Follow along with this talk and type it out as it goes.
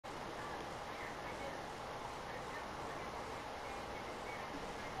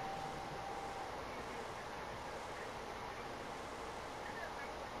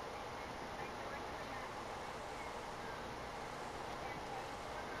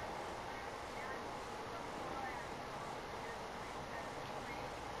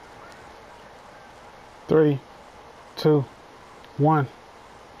3, 2, 1.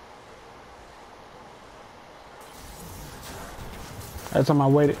 That's on my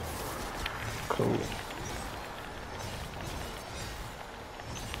waited. Cool.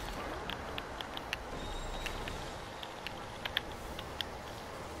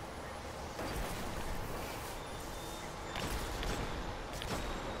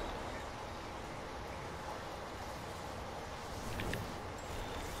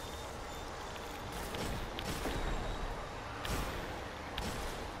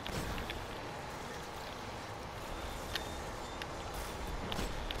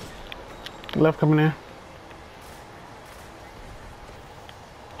 Left coming in.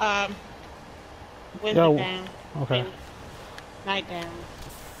 Wizard Yo. down. Okay. Night down.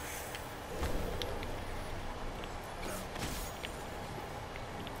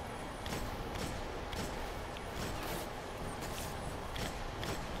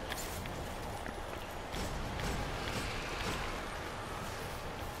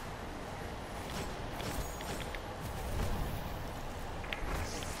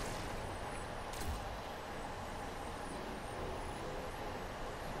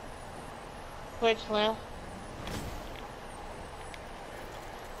 Switch left.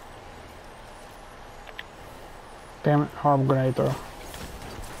 Damn it, horrible grenade throw. Is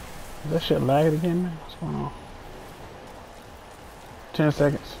that shit lagged again, man? What's going on? 10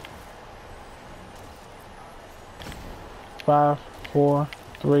 seconds. 5, 4,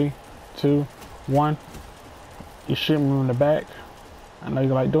 3, 2, 1. You shoot me in the back. I know you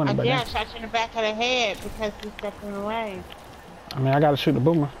like doing it, but I shot you in the back of the head because you stepped in the way. I mean, I gotta shoot the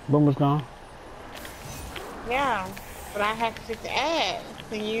boomer. Boomer's gone. Yeah, but I have to shoot the ass.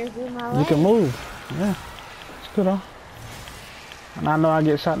 Can you do my leg? You can move. Yeah. It's good, though. And I know I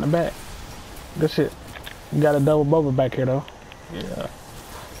get shot in the back. Good shit. You got a double bubble back here, though. Yeah.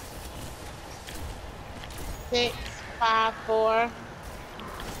 6, 5, 4,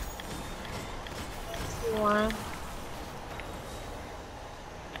 2, 1.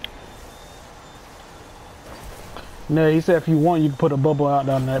 No, he said if you want, you can put a bubble out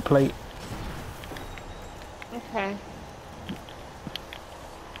on that plate. Okay.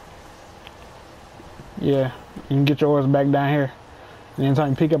 Yeah, you can get your oars back down here. And anytime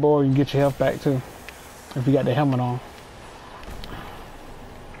you pick up oil, you can get your health back too. If you got the helmet on.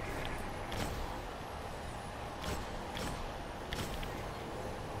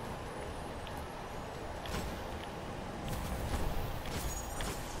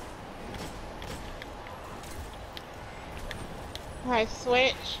 Alright,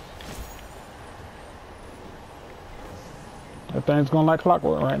 switch. That thing's going like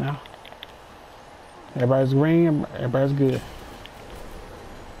clockwork right now. Everybody's green, everybody's good.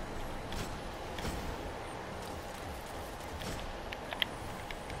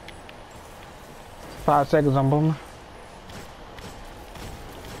 Five seconds on boomer.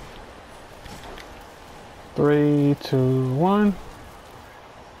 3, 2, 1.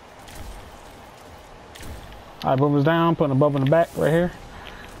 Alright, boomer's down, putting a bubble in the back right here.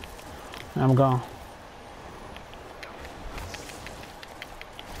 And I'm gone.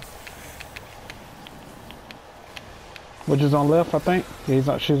 Which is on left, I think. Yeah, he's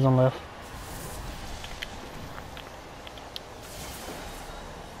not. She's on left.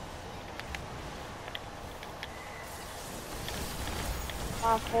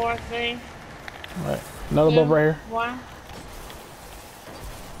 Five, 4, 3. All right, another bubble right here. 1.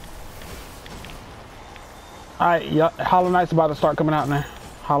 All right, yeah, Hollow Knight's about to start coming out now.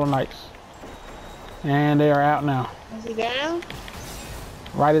 Hollow Knights, and they are out now. Is he down?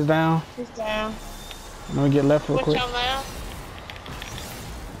 Right is down. He's down. Let me get left real Switch quick. on left.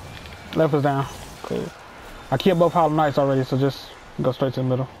 Left is down. Cool. I killed both Hollow Knights already, so just go straight to the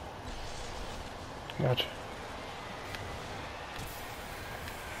middle. Gotcha.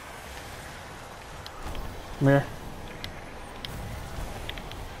 Come here.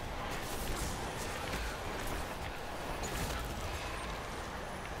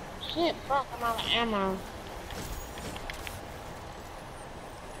 Shit, fuck, I'm out of ammo.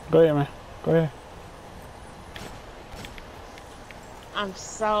 Go ahead, man. Go ahead. I'm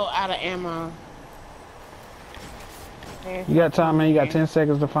so out of ammo. You got time, man. You got 10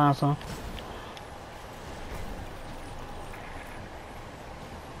 seconds to find some.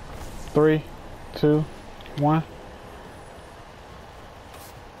 Three, 2, 1.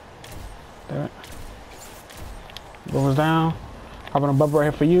 Damn it. Boomer's down. Hopping a bubble right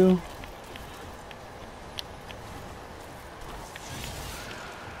here for you.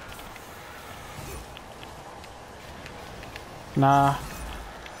 Nah.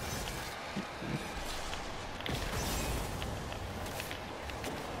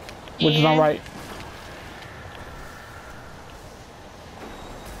 Which is on right.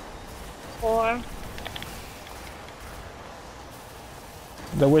 4.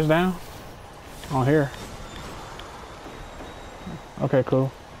 The witch down? On here. Okay,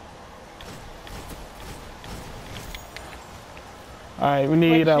 cool. Alright, we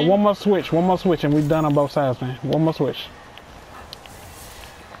need one more switch. One more switch and we're done on both sides, man. One more switch.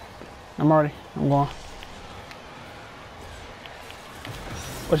 I'm going.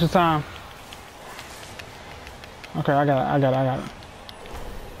 What's your time? Okay, I got it.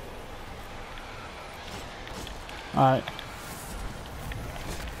 Alright.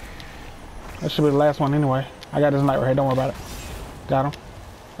 That should be the last one anyway. I got this knight right here, don't worry about it. Got him.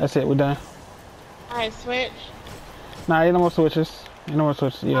 That's it, we're done. Alright, switch. Nah, ain't no more switches. Ain't no more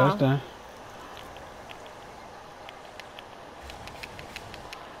switches. Yeah, it's done.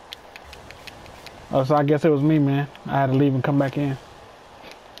 Oh, so I guess it was me, man. I had to leave and come back in.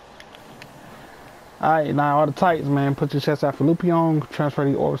 Alright, now all the Titans, man. Put your chest out for Lupion. Transfer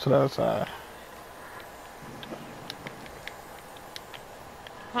the orbs to the other side.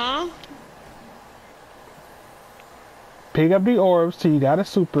 Huh? Pick up the orbs till you got a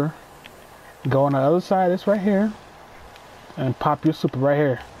super. Go on the other side, it's right here. And pop your super right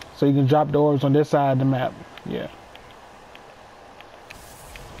here. So you can drop the orbs on this side of the map. Yeah.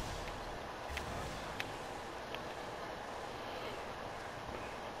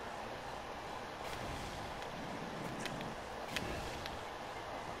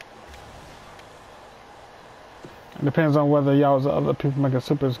 It depends on whether y'all's other people making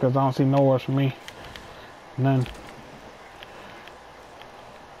supers, because I don't see no orbs for me. None.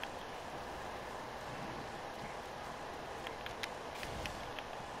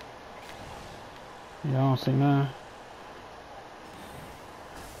 Yeah, I don't see none.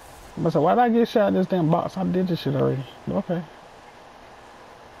 But so why did I get shot in this damn box? I did this shit already. Okay.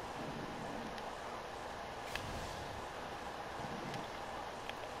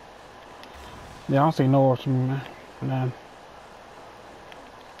 Yeah, I don't see no orbs from me, man. None.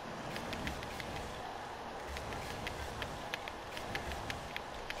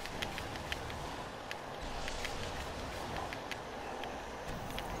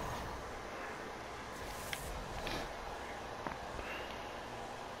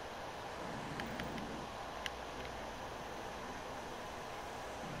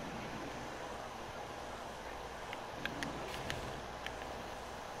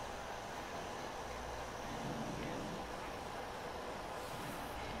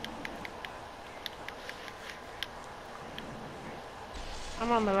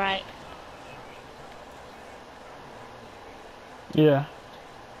 I'm on the right. Yeah.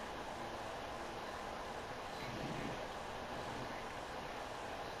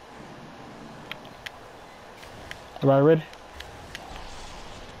 Everybody ready?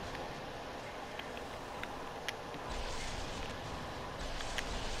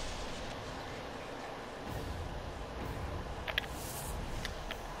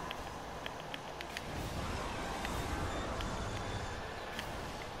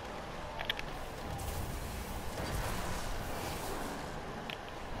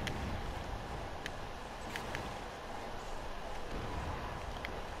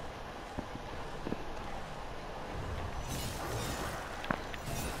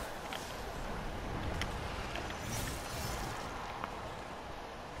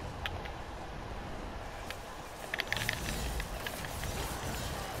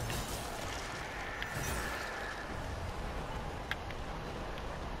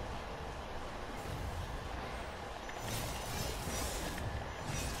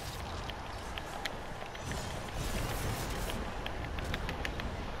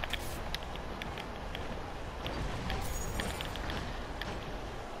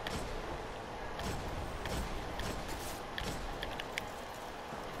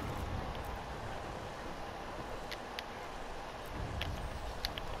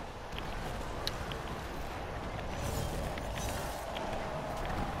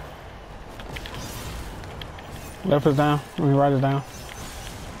 Left is down. I mean, right is down.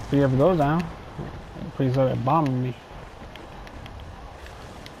 If he ever goes down, please start bombing me.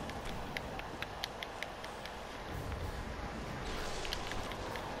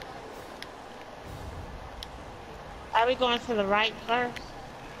 Are we going to the right first?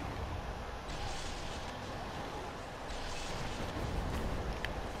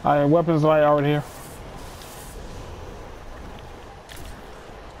 Alright, weapons light already here.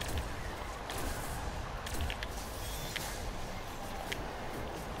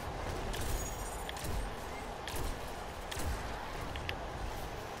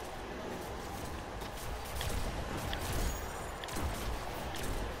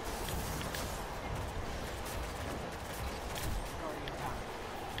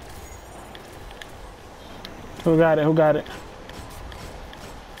 Who got it? Who got it?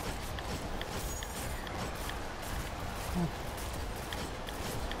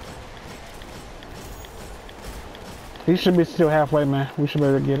 He should be still halfway, man. We should be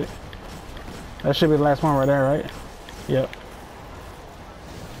able to get it. That should be the last one right there, right? Yep.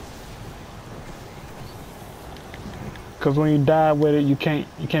 Cause when you die with it, you can't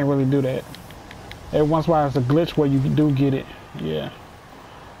really do that. Every once in a while, it's a glitch where you do get it. Yeah.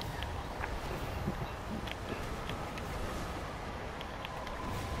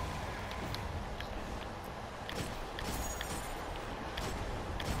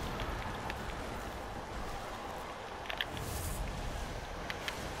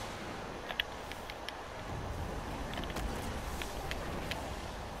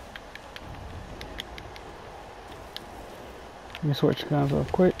 Let me switch guns real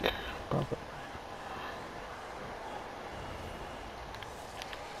quick. Pop it.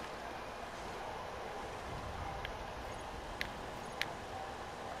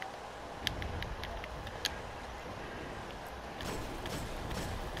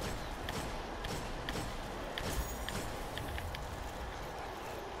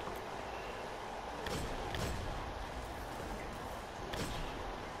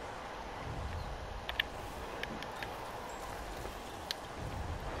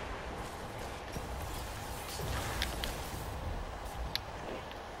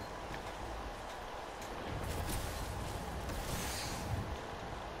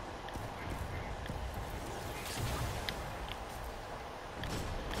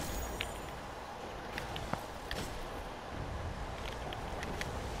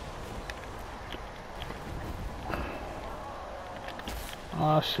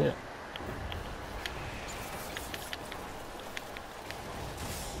 Oh shit.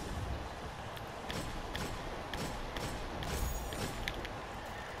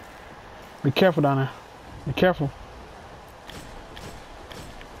 Be careful down there. Be careful.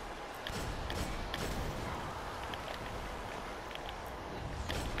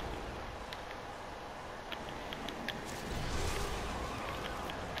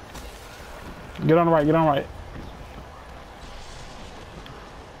 Get on the right, get on the right.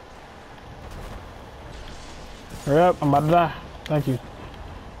 Hurry up, I'm about to die. Thank you.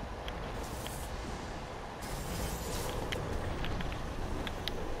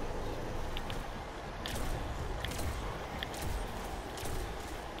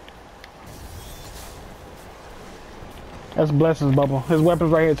 That's Blessing's bubble. His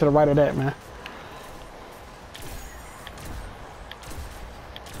weapon's right here to the right of that, man.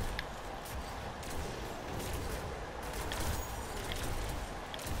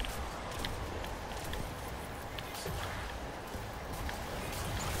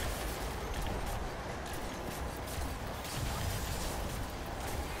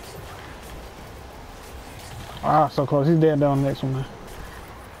 Ah, so close. He's dead down the next one, man.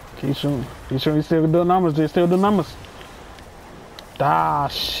 Keep shooting. Keep shooting. He still do numbers. They still do numbers. Ah,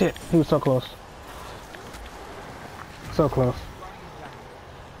 shit. He was so close. So close.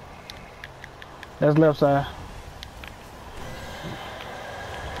 That's left side.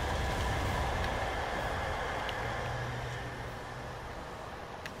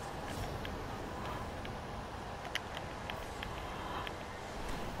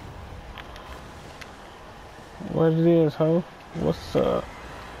 What it is, ho? What's up?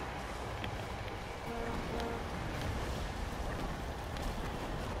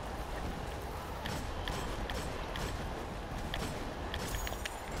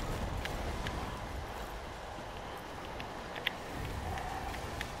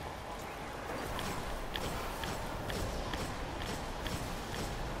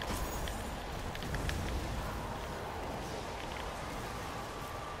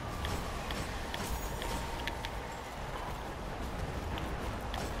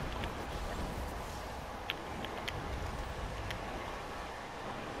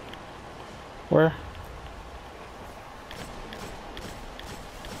 Where?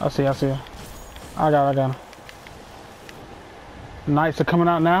 I see her. I got him. Knights are coming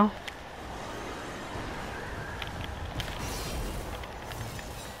out now.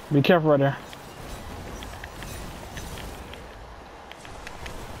 Be careful right there.